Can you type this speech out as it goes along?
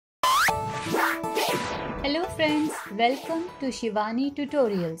friends, welcome to Shivani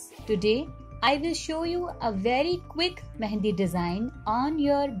Tutorials. Today I will show you a very quick mehndi design on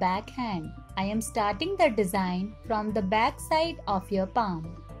your back hand. I am starting the design from the back side of your palm.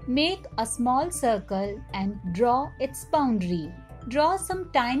 Make a small circle and draw its boundary. Draw some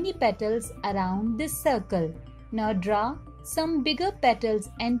tiny petals around this circle. Now draw some bigger petals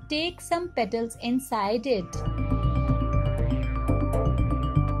and take some petals inside it.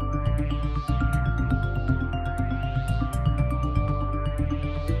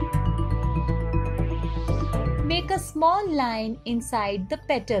 Make a small line inside the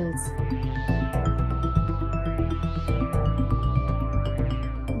petals.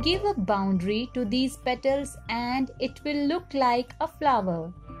 Give a boundary to these petals and it will look like a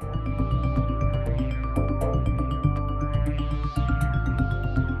flower.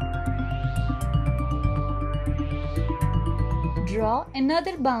 Draw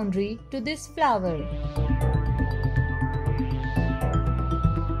another boundary to this flower.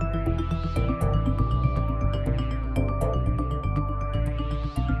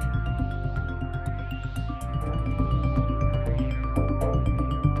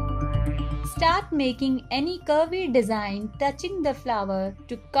 Start making any curvy design touching the flower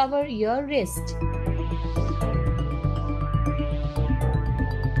to cover your wrist.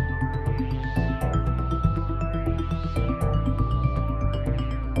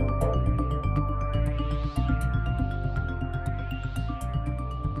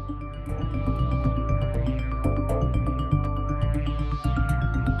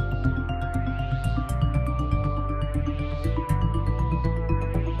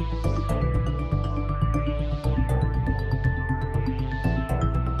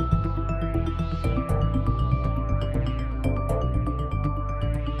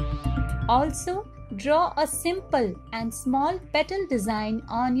 Also, draw a simple and small petal design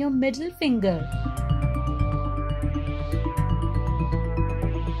on your middle finger.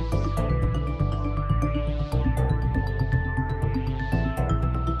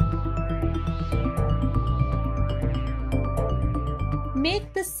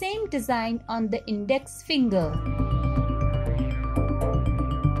 Make the same design on the index finger.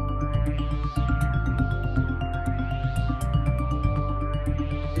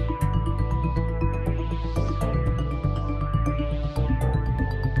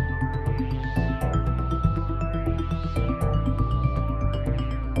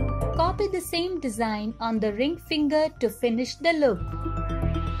 Copy the same design on the ring finger to finish the look.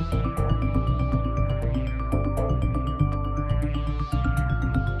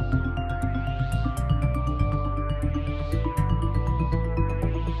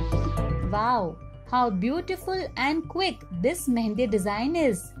 Wow! How beautiful and quick this mehndi design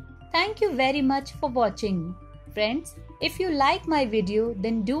is. Thank you very much for watching. Friends, if you like my video,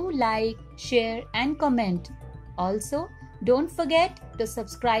 then do like, share and comment. Also, don't forget to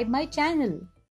subscribe my channel.